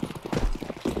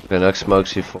 Kan ek smoke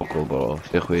sien fokol, bro.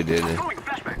 Dis 'n goeie idee, nee.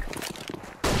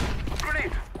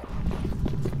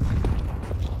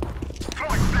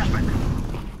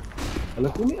 Hulle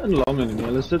kom nie in lange nie,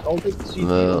 hulle sit altyd sien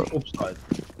opstaan.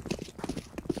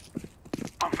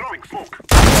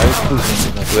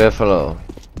 Twee verloor.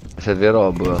 Is dit weer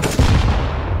al bo?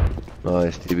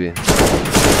 Nice, TB.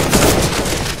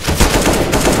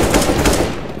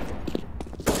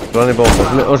 Ronnie bom.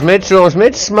 Ons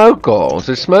met smoke al. Ons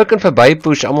is smoke en verby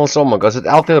push almal sommer. Ons het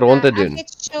elke ronde doen.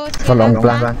 Verlang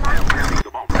plan.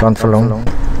 Plan verlang.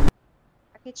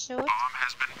 Ek het short.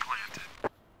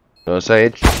 No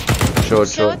side.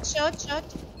 Short.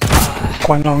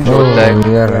 One long. Short tag.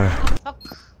 Weer.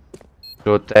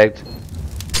 Short tagged.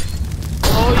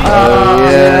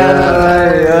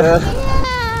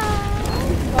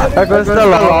 Ek was te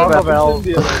laag geweld.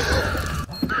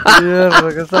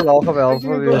 Ek is te laag geweld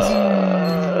gewees.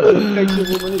 Kyk jy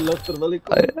hoe my lig terwyl ek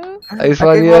kom. Hy is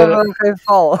van hier. Geen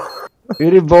val.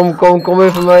 Hierdie bom kom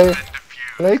hier vir my.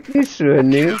 Lyk nie so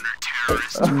nie.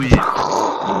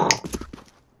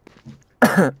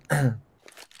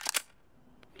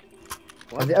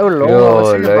 Die ou long Yo,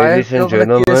 was hier baie ladies and veel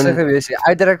gentlemen. keuse gewees.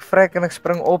 Uitdruk vrek en ek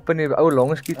spring op en die ou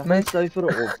long skiet my. Syfer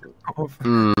op.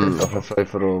 Nog 'n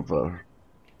vyfer op.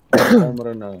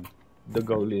 Kamer nou. De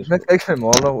goalie is. Net kyk sy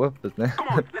maal nog oop dit, né?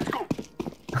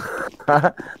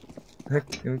 Ek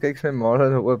kyk sy maal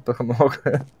nog oop te gemaak.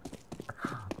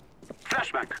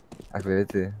 Ek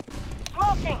weet nie.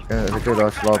 Ek het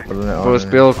daar slaap hulle nie aan. Kom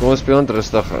ons speel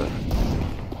rustig.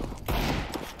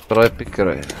 Draai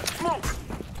pikker.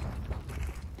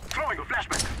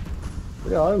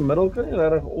 Ja, in middel kan jy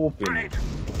reg op nie.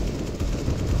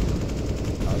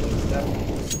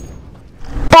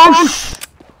 Push!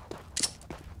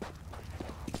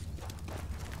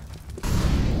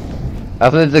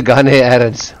 I've let the gun here,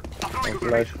 Aaron's.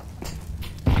 Flash.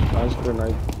 Nice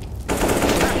grenade.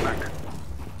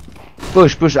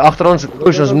 Push agter ons.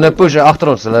 Ons moet push agter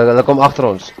ons. Hulle kom agter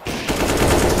ons.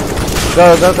 Go.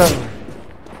 Ek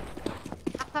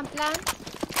gaan plan.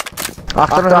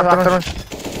 Agter ons.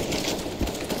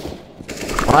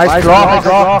 Hij is klaar.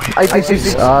 Hij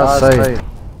is zij.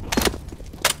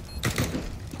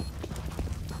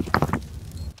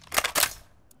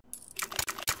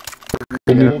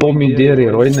 Kom hier deur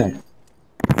hier, hoor net.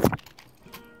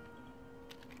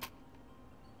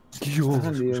 Yo.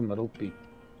 Gaan hier maar opie.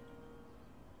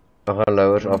 Ek gaan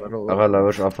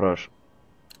lowers afras.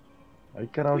 Hy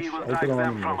kan al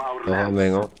aan nie. Nog een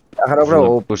mengel. Hij gaat ook nou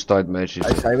op. Push tight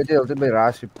matches. Hij weet altijd bij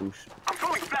Razi push.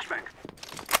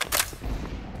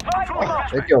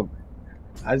 Weet je op.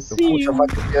 I De see push you. van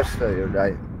de eerste,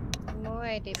 joh.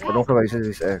 Mooi, die Nog geweest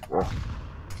is echt.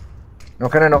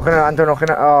 Nog geen, Anton, nog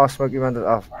geen. Ah, smoke iemand het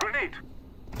af.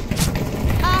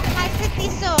 Ag, hy sit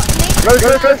hier so.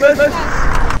 Close.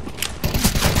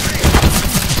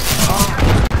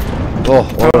 Oh,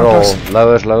 overal.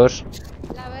 Lowers. Lowers.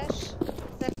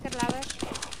 Cirker lowers.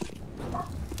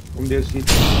 Kom deur skiet.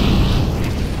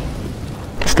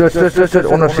 Stoot.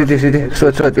 Onder city.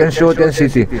 Stoot. Een short, een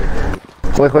city.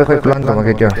 Gooi, plant hem,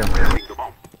 ik weet je.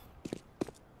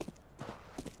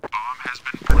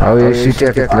 Hou je city,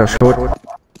 ik heb short.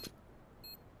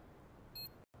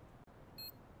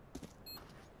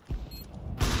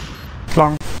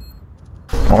 Lang.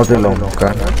 Altijd lang,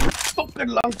 kan.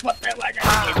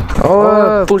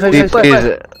 Oh, push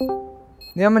hij.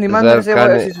 Ja, maar die man Dat is kan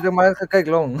helemaal niet. is maar kijk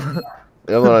long.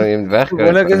 Ja, maar je moet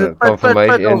Moeilijk is het Kom van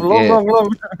mij long. Hallo,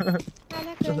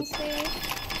 Quincy.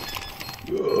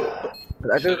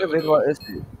 Ik weet wat is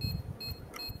die.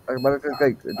 Maar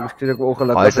kijk, dit is ook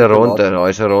ongelukkig. Hij is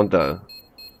er rond.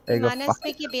 Die man is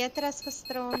bietjie beter as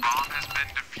gisterond.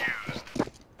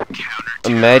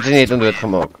 Imagine het hom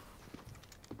doodgemaak.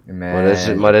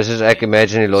 Maar dis is ek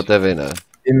Imagine die lotte wen.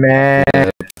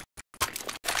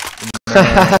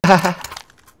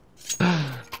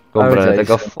 Kom bro, ek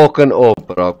gaan fucking op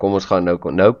bro. Kom ons gaan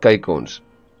nou kyk ons.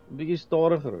 Bietjie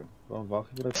stadiger. Dan wag ek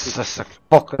vir dit. Ek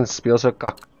fucking speel so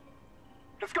kak.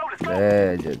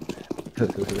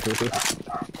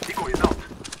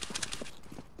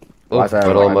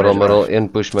 Middel,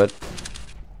 een push met.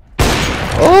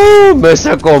 Oh, mis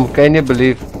ek hom, can you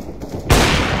believe?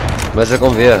 Mis ek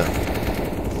hom weer.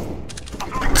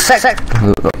 Sek.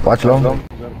 Watch long.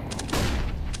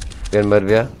 Een meer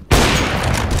weer.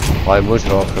 Hy moes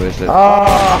raak geweest het.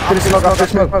 Achter de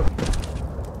smoke.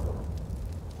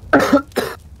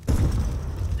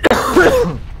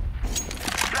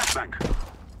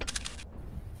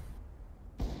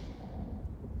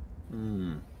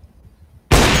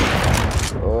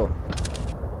 Oh.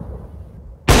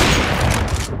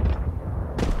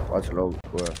 Watch low.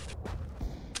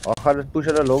 Gaat het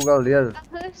pushen de low al leer.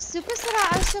 Soek is er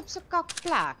 'n ou op so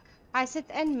kakplek. Hy sit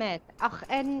in mid. Ag,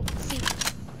 in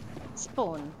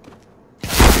spawn.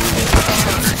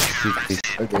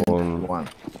 One.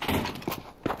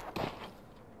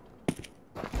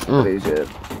 Deze.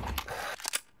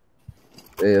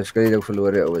 Ja, skry jy ook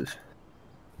verloor jy ouens.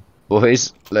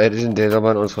 Boys, ladies and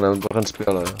gentlemen, ons gaan nou begin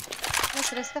speel.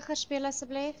 Ons rustiger speel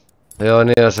asseblief. Ja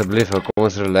nee, asseblief, kom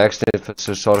ons relax net vir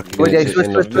so sorg. Swat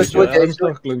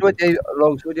jy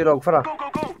long, vraag.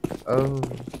 Oh.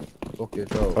 Okay,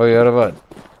 so. Oh, jare wat?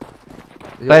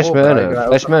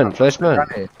 Flashman.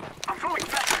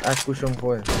 Ek push hom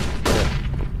gooi.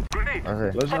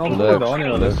 Hulle is allemaal daar nie,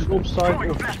 hulle is op side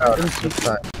of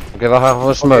inside. Okay, wacht even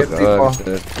voor smoke.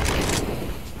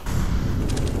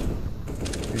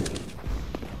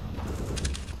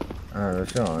 Dat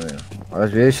is ja, nee. Dat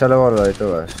is weer hetzelfde waar het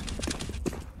was.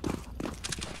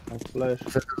 Flash.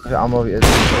 Zet het allemaal weer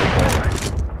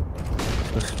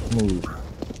smooth.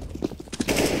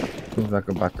 Soms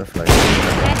lekker butterfly.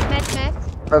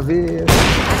 Met. Weer.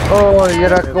 Oh, je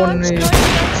raakt kon niet.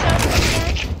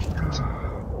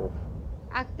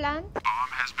 Ek plan.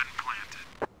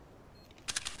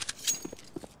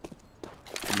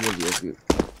 Hier.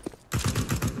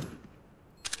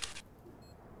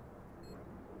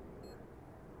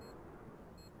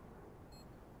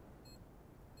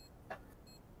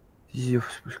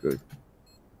 Hier is goed.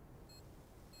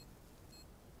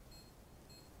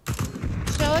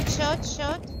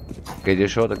 Shot. Oké, die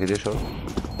shot.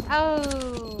 Oh,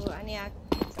 nee, ek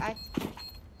is uit.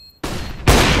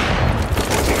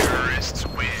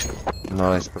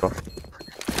 Nice, bro.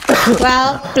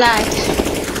 Well played.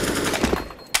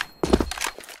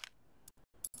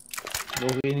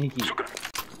 Nog enetjie.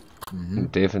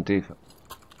 Definitief.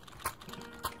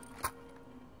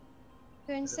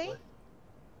 Quincy,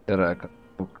 Raak.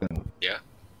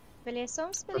 wil jy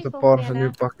soms speel Wat die een paar van volgende?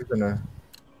 die pakjes dan.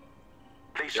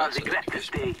 They shall regret this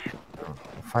day.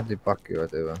 Vat die pakje,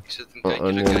 whatever. Ik zit een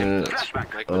tijdje te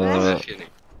kijken. Ik kan het zeg je niet.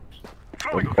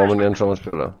 We komen in zo'n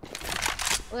spelen.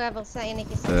 O, hy wil sy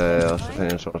enetjies. Ja, ze gaan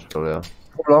in zo'n spelen, ja.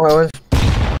 Kom lang, jongens.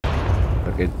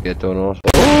 Oké, het tunnels.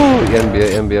 Oeh,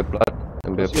 1B plat.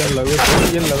 1B Een plat. lauwe.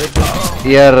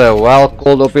 Here, well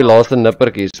called op die laaste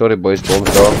nippertjie. Sorry boys,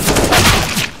 bombs daar.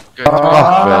 Kijk,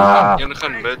 man. een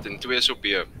gaan mid en 2 is op B.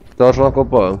 Daar slaan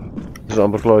koppe. Dis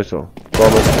amper klaar so.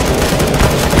 Kom ons.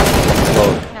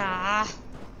 Ja.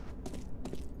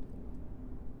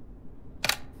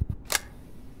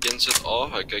 Een sit A,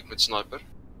 hy kyk met sniper.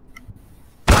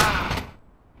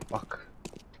 Fuck.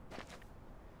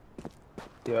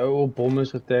 Die oude bom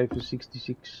is getag vir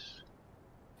 66.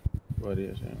 Waar die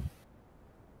is, ja.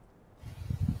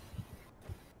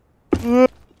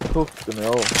 Fucking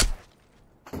hell.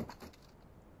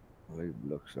 Leuk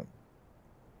bliksem.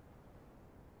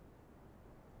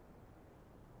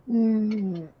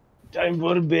 Time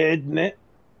for bed, ne?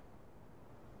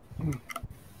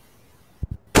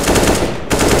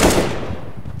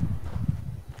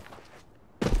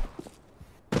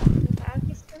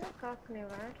 Oukies kan ook kak nie,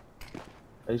 hoor.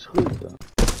 Hy is goed, ja.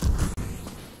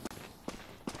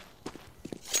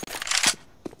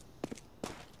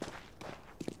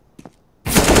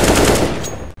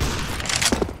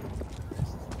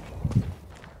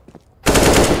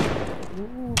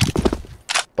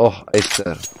 Och,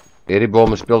 eister. Hierdie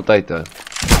bom is speeltyd hè.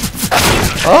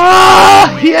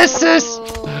 Ah, Jesus!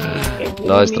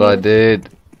 Nice try, dude.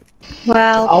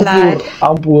 Well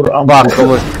Amper, amper. Wag,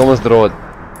 kom ons draai.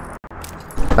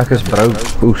 Ek is brou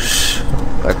poes.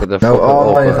 Ek het 'n Nou,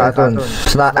 fucking jy gaat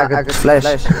ons. Ek het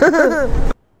flash.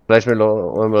 Flash my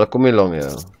long, kom hier long, ja.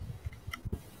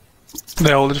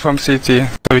 They hold it from CT,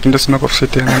 so we can just knock off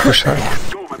CT and then push out.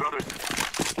 Go, my brothers.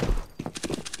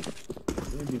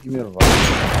 Een bietjie meer wat.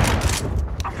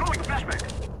 I'm throwing a flashback.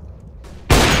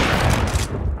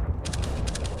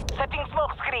 Setting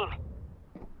smoke screen.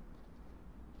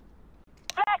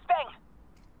 Flashbang.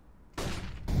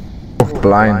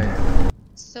 Blind.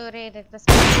 Sorry, dit was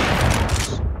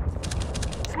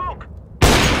Smoke.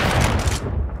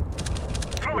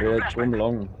 Throwing a Red, flashback. kom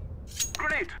lang.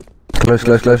 Grenade.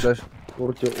 Close.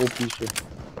 Kort jou op hier so.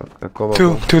 Kom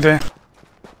Two there.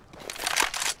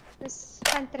 Dis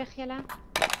gaan terug julle.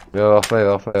 Ja, wag my.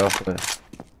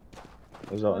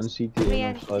 Is daar in CT Twee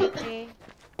en in ons gaan. CT.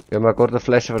 Ja, maar kort 'n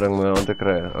flash vir ding om aan te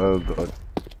kry. Oh god.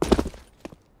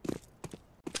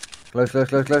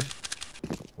 Close.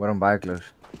 Hoor hom baie close.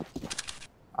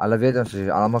 Alle weet ons,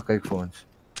 almal kyk vir ons.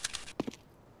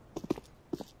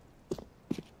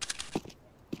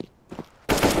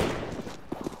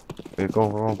 Ek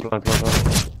kom plant.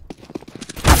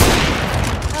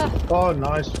 Oh,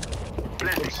 nice.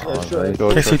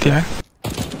 Okay, CT, hè?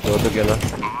 Dood again.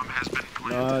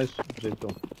 Nice. Zit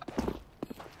hom.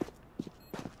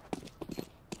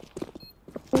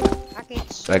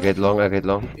 Ek het long.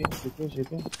 Zit.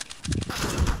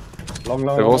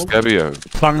 Lang. Dit was Gabio.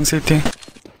 Lang in CT.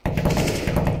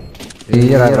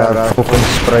 Hier, hy fucking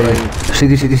spray.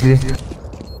 CD.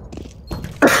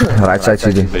 Right side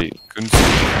CD. Hey, kunst.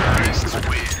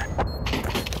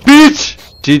 Bitch!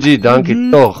 GG, dankie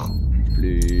toch.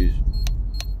 Please.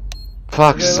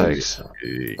 Fuck's sakes.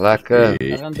 Lekker.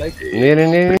 Hy gaan duik.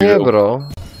 Nee bro.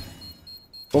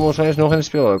 Kom ons is nog in die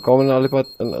speel. Kom in al die pad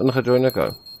ingejoin ek.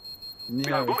 Nee,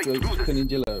 ek kan nie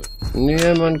julle.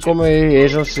 Nee man, kom hier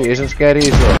is ons carry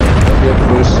hier so. Op jou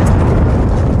boost.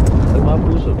 Ek maak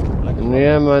boost op. Lekker.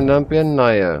 Nee man, dan ben je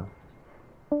naaie.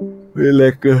 Weer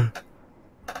lekker.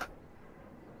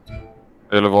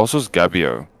 Hulle was soos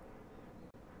Gabio.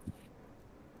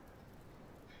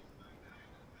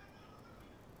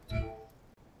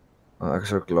 Ek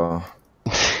is ook klaar.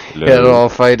 Ja, al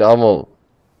fight allemaal.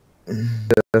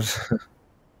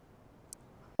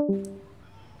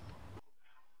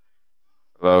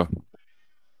 Hallo.